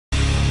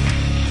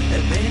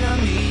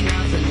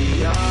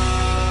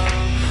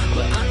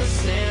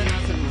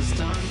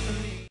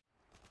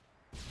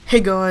Hey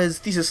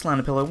guys, this is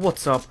SlantedPillow.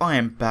 What's up? I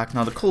am back,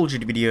 another Call of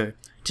Duty video.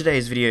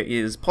 Today's video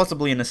is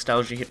possibly a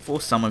nostalgia hit for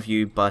some of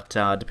you, but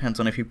depends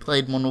on if you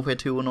played Modern Warfare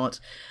 2 or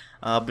not.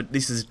 But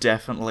this is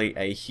definitely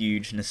a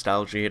huge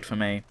nostalgia hit for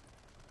me.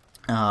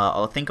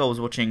 I think I was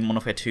watching Modern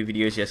Warfare 2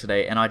 videos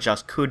yesterday, and I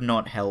just could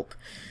not help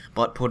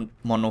but put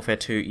Modern Warfare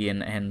 2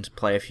 in and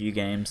play a few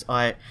games.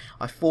 I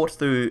fought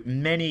through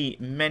many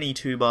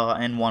 2-bar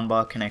and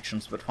 1-bar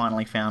connections, but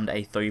finally found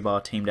a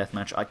 3-bar team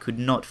deathmatch. I could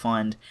not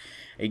find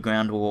a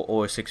ground war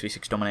or a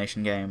 6v6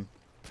 domination game.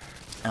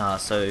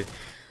 So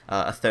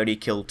a 30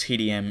 kill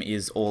TDM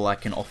is all I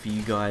can offer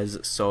you guys,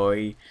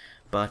 sorry.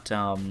 But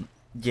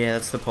yeah,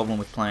 that's the problem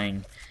with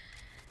playing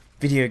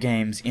video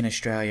games in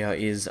Australia,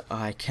 is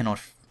I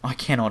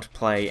cannot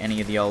play any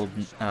of the old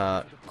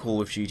Call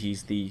of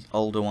Duties, the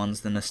older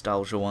ones, the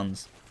nostalgia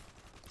ones.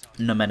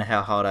 No matter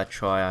how hard I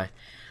try,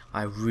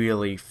 I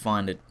really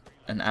find it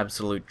an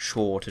absolute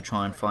chore to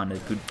try and find a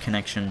good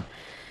connection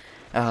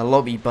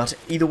lobby. But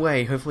either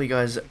way, hopefully you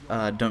guys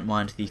don't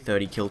mind the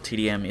 30 kill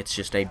TDM. It's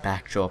just a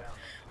backdrop.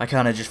 I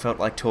kind of just felt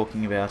like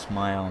talking about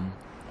my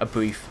a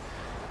brief,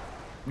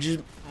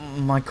 just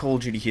my Call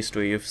of Duty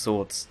history of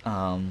sorts.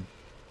 Modern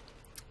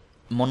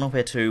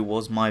Warfare 2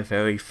 was my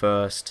very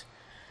first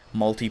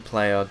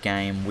multiplayer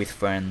game with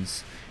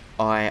friends.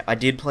 I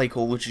did play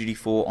Call of Duty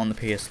 4 on the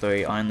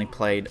PS3. I only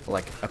played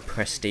like a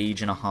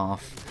prestige and a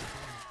half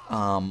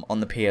on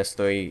the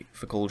PS3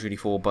 for Call of Duty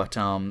 4, but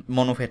Modern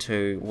Warfare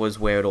 2 was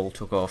where it all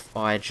took off.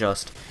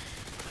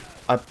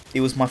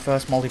 It was my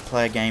first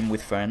multiplayer game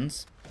with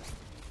friends,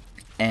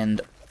 and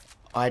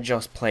I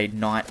just played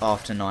night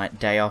after night,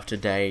 day after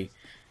day,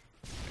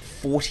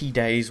 40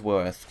 days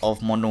worth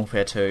of Modern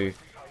Warfare 2.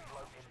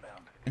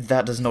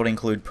 That does not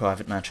include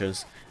private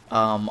matches.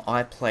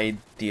 I played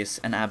this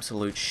an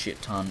absolute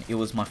shit ton. It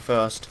was my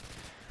first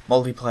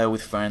multiplayer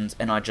with friends,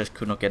 and I just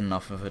could not get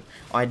enough of it.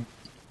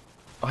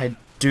 I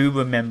do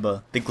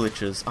remember the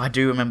glitches. I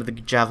do remember the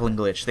Javelin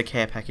glitch, the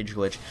care package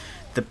glitch,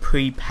 the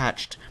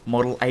pre-patched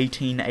Model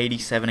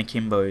 1887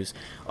 akimbos.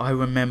 I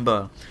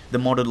remember the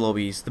modded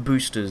lobbies, the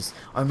boosters.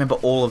 I remember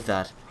all of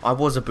that. I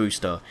was a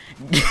booster.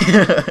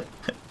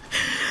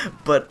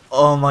 But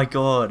oh my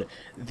god,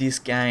 this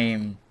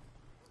game,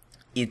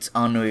 it's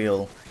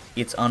unreal.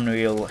 It's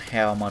unreal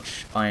how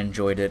much I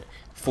enjoyed it.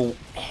 For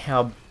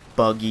how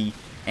buggy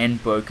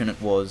and broken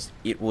it was.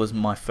 It was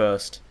my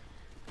first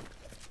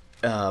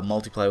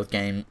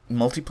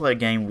multiplayer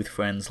game with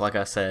friends, like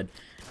I said,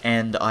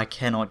 and I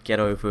cannot get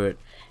over it.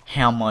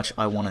 How much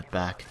I want it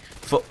back.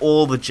 For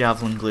all the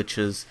Javelin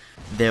glitches,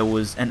 there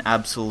was an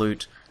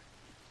absolute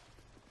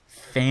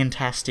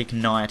fantastic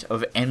night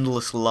of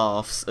endless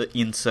laughs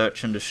in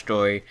Search and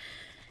Destroy.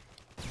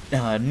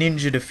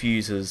 Ninja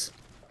diffusers,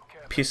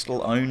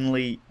 pistol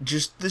only,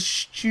 just the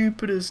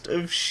stupidest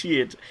of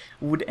shit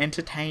would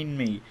entertain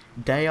me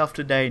day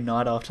after day,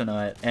 night after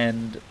night,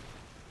 and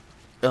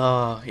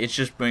it's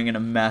just bringing a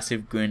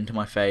massive grin to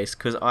my face,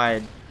 because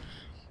I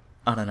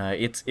don't know,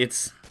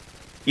 it's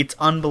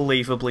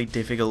unbelievably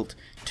difficult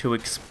to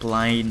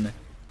explain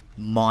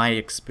my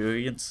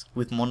experience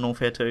with Modern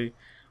Warfare 2,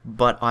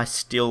 but I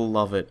still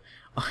love it.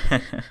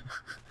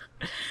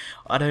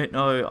 I don't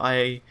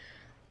know,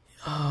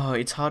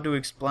 it's hard to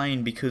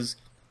explain, because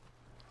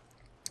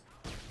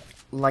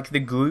like the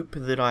group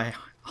that I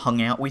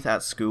hung out with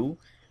at school,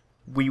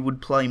 we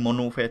would play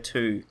Modern Warfare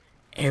 2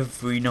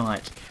 every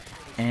night,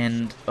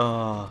 and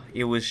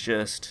it was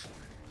just,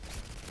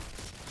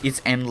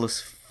 it's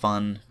endless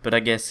fun. But I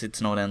guess it's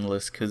not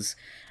endless, because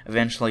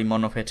eventually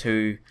Modern Warfare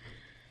 2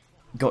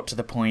 got to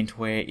the point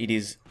where it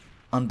is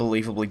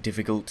unbelievably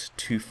difficult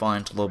to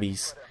find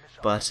lobbies,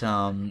 but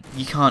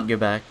you can't go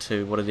back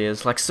to what it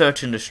is. Like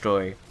Search and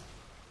Destroy,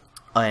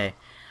 I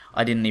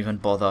didn't even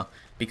bother,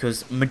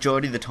 because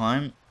majority of the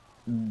time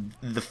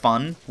the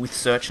fun with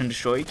Search and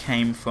Destroy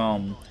came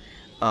from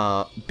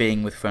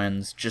being with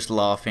friends, just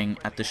laughing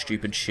at the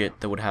stupid shit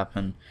that would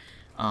happen.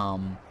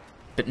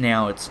 But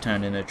now it's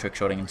turned into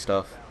trickshotting and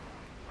stuff.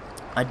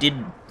 I did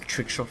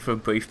trickshot for a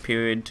brief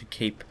period to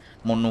keep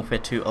Modern Warfare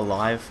 2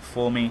 alive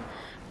for me,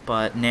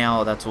 but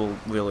now that's all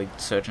really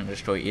Search and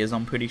Destroy is,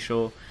 I'm pretty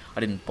sure. I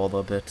didn't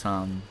bother, but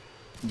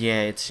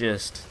yeah, it's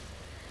just,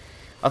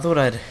 I thought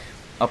I'd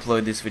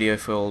upload this video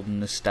for old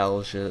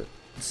nostalgia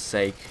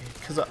sake,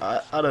 because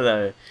I don't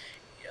know,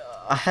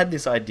 I had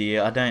this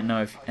idea. I don't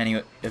know if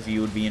any of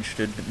you would be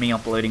interested, but me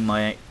uploading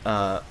my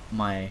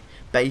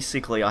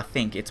basically, I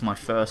think it's my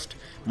first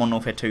Modern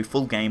Warfare 2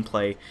 full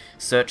gameplay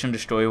Search and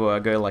Destroy, where I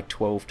go like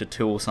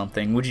 12-2 or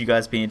something. Would you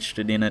guys be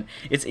interested in it?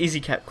 It's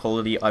easy cap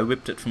quality. I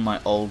ripped it from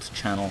my old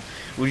channel.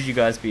 Would you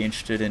guys be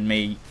interested in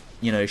me,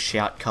 you know,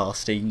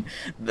 shoutcasting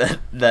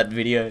that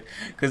video?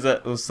 Because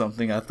that was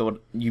something I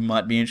thought you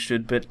might be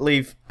interested. But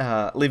leave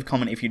a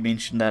comment if you'd be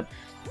interested in that.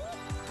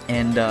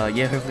 And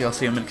yeah, hopefully I'll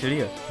see you in the next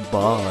video.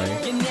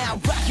 Bye. You're now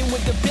rocking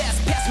with the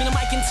best. Pass me the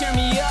mic and turn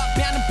me up.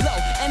 Bound to blow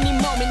any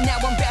moment. Now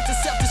I'm about to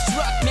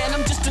self-destruct. Man,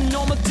 I'm just a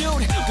normal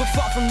dude. We're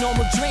far from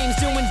normal dreams.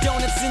 Doing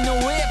donuts in the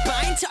whip.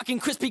 I ain't talking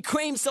Krispy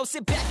Kreme, so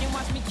sit back and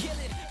watch me kill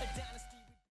it.